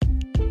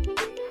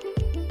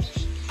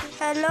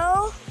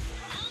Hello,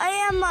 I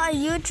am a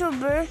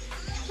YouTuber.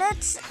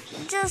 Let's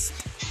just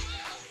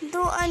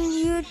do a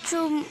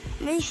YouTube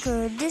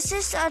maker. This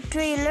is a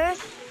trailer.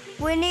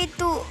 We need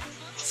to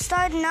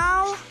start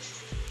now.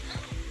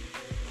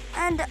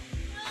 And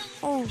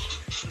oh,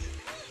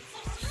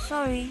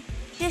 sorry.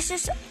 This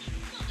is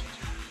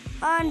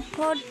a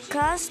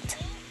podcast.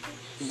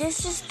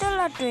 This is still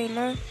a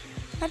trailer.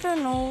 I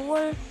don't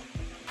know.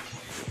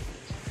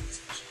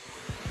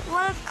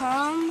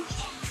 Welcome.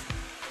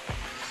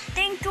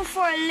 Thank you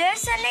for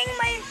listening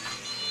my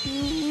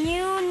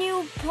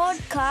new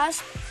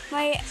podcast,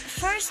 my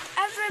first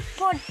ever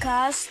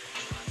podcast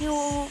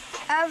you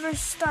ever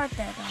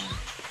started on.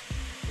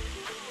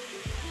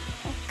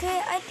 Okay,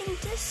 I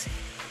think this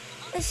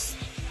is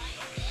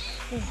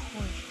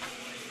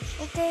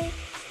okay.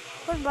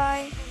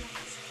 Goodbye.